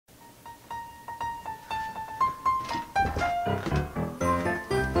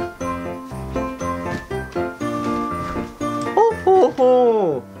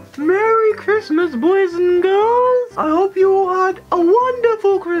Christmas, boys and girls. I hope you all had a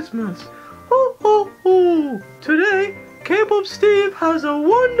wonderful Christmas. Ho ho ho! Today, KpopSteve has a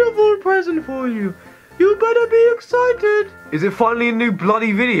wonderful present for you. You better be excited. Is it finally a new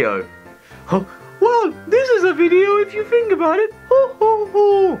bloody video? Huh? Well, this is a video if you think about it. Ho ho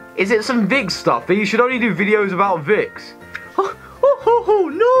ho! Is it some Vix stuff that you should only do videos about Vix? Ho ho ho!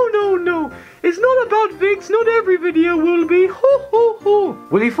 No. It's not about Vix. Not every video will be. Ho ho ho!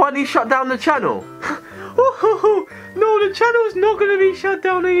 Will he finally shut down the channel? Ho ho ho! No, the channel's not gonna be shut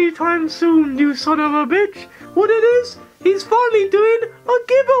down anytime soon, you son of a bitch. What it is? He's finally doing a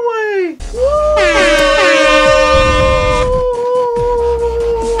giveaway.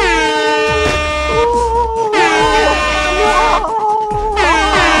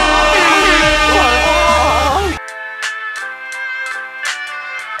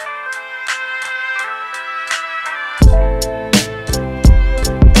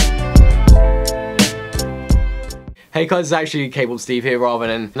 Hey guys, it's actually KpopSteve here rather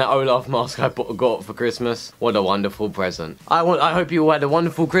than that Olaf mask I got for Christmas. What a wonderful present. I hope you all had a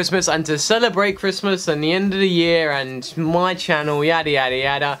wonderful Christmas, and to celebrate Christmas and the end of the year and my channel, yada yada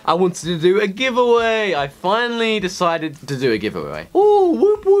yada, I wanted to do a giveaway. I finally decided to do a giveaway. Ooh,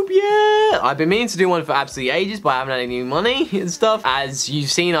 whoop whoop yeah! I've been meaning to do one for absolutely ages, but I haven't had any money and stuff. As you've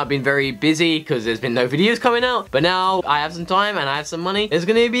seen, I've been very busy because there's been no videos coming out, but now I have some time and I have some money. There's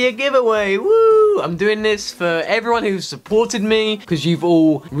gonna be a giveaway, woo! I'm doing this for everyone who's supported me, because you've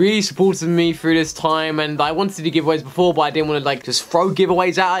all really supported me through this time, and I wanted to do giveaways before, but I didn't want to like just throw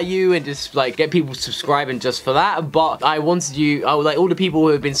giveaways out at you and just like get people subscribing just for that. But I wanted you, like all the people who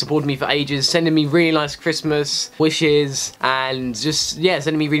have been supporting me for ages, sending me really nice Christmas wishes and just, yeah,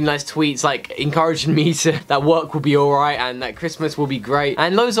 sending me really nice tweets, like encouraging me to that work will be alright and that Christmas will be great,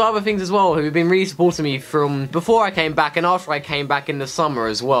 and loads of other things as well, who have been really supporting me from before I came back and after I came back in the summer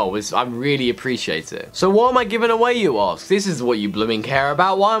as well. I really appreciate it. So what am I giving away, you ask? This is what you blooming care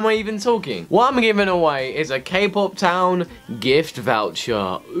about. Why am I even talking? What I'm giving away is a Kpoptown gift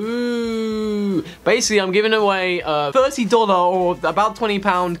voucher. Ooh. Basically, I'm giving away a $30 or about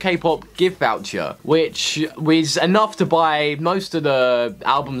 £20 K-pop gift voucher, which is enough to buy most of the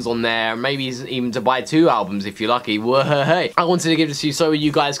albums on there, maybe even to buy 2 albums if you're lucky. Hey. I wanted to give this to you so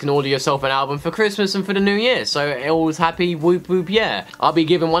you guys can order yourself an album for Christmas and for the new year. So all's happy, whoop whoop yeah. I'll be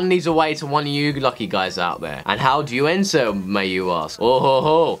giving one of these away to one of you lucky guys out there. And how do you enter, may you ask? Oh ho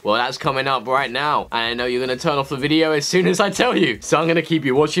ho. Well, that's coming up right now. And I know you're going to turn off the video as soon as I tell you. So I'm going to keep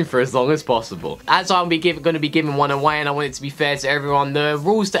you watching for as long as possible. As I'm going to be giving one away, and I want it to be fair to everyone, the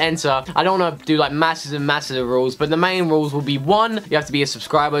rules to enter, I don't want to do like masses and masses of rules, but the main rules will be: 1, you have to be a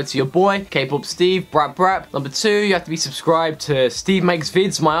subscriber to your boy, KpopSteve, brap. Number 2, you have to be subscribed to Steve Makes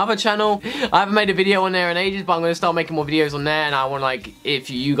Vids, my other channel. I haven't made a video on there in ages, but I'm going to start making more videos on there, and I want, like, if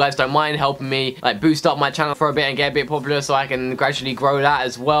you guys don't mind helping me, like, boost up my channel for a bit and get a bit popular so I can gradually grow that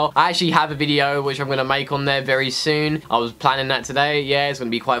as well. I actually have a video which I'm going to make on there very soon. I was planning that today. Yeah, it's going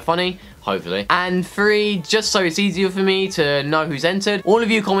to be quite funny. Hopefully. And 3, just so it's easier for me to know who's entered, all of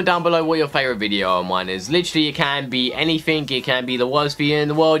you comment down below what your favourite video of mine is. Literally, it can be anything. It can be the worst video in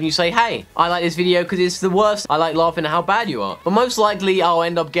the world, and you say, hey, I like this video because it's the worst. I like laughing at how bad you are. But most likely, I'll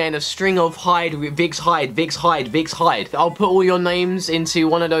end up getting a string of Vix hide. I'll put all your names into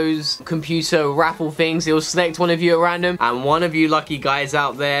one of those computer raffle things. It'll select one of you at random, and one of you lucky guys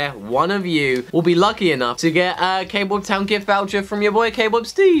out there, one of you will be lucky enough to get a Kpoptown gift voucher from your boy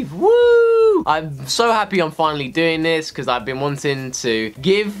KpopSteve. Woo! I'm so happy I'm finally doing this, because I've been wanting to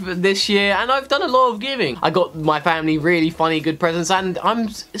give this year, and I've done a lot of giving. I got my family really funny good presents, and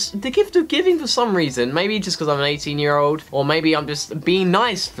it's the gift of giving for some reason. Maybe just because I'm an 18-year-old, or maybe I'm just being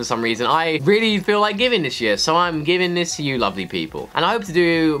nice for some reason. I really feel like giving this year, so I'm giving this to you lovely people. And I hope to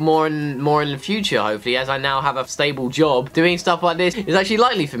do more in the future, hopefully, as I now have a stable job. Doing stuff like this is actually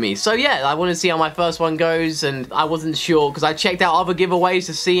likely for me. So yeah, I want to see how my first one goes, and I wasn't sure, because I checked out other giveaways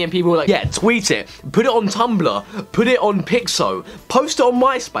to see, and people were like, yeah, tweet it, put it on Tumblr, put it on Pixo, post it on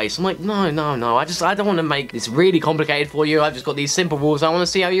MySpace. I'm like, no, I don't want to make this really complicated for you. I've just got these simple rules. I want to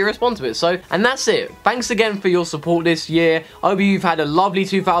see how you respond to it. So, and that's it. Thanks again for your support this year. I hope you've had a lovely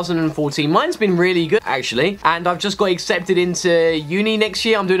 2014. Mine's been really good, actually, and I've just got accepted into uni next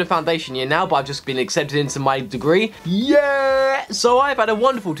year. I'm doing a foundation year now, but I've just been accepted into my degree. Yeah! So I've had a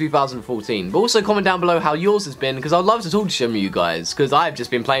wonderful 2014, but also comment down below how yours has been, because I'd love to talk to some of you guys, because I've just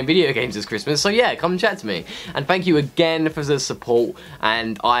been playing video games this Christmas. So yeah, come chat to me. And thank you again for the support,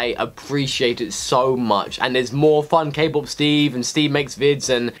 and I appreciate it so much. And there's more fun KpopSteve and Steve Makes Vids,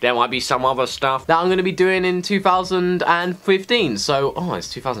 and there might be some other stuff that I'm going to be doing in 2015. So, oh, it's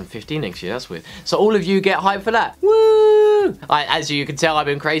 2015 next year, that's weird. So all of you get hyped for that. Woo! Woo! As you can tell, I've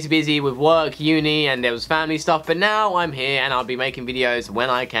been crazy busy with work, uni, and there was family stuff, but now I'm here and I'll be making videos when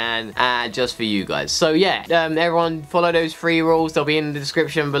I can, just for you guys. So yeah, everyone follow those 3 rules. They'll be in the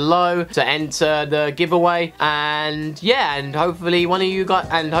description below to enter the giveaway. And yeah, and hopefully one of you guys,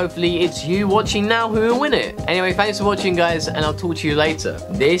 and hopefully it's you watching now who will win it. Anyway, thanks for watching, guys, and I'll talk to you later.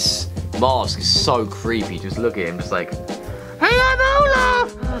 This mask is so creepy. Just look at him, just like, hey, I'm out.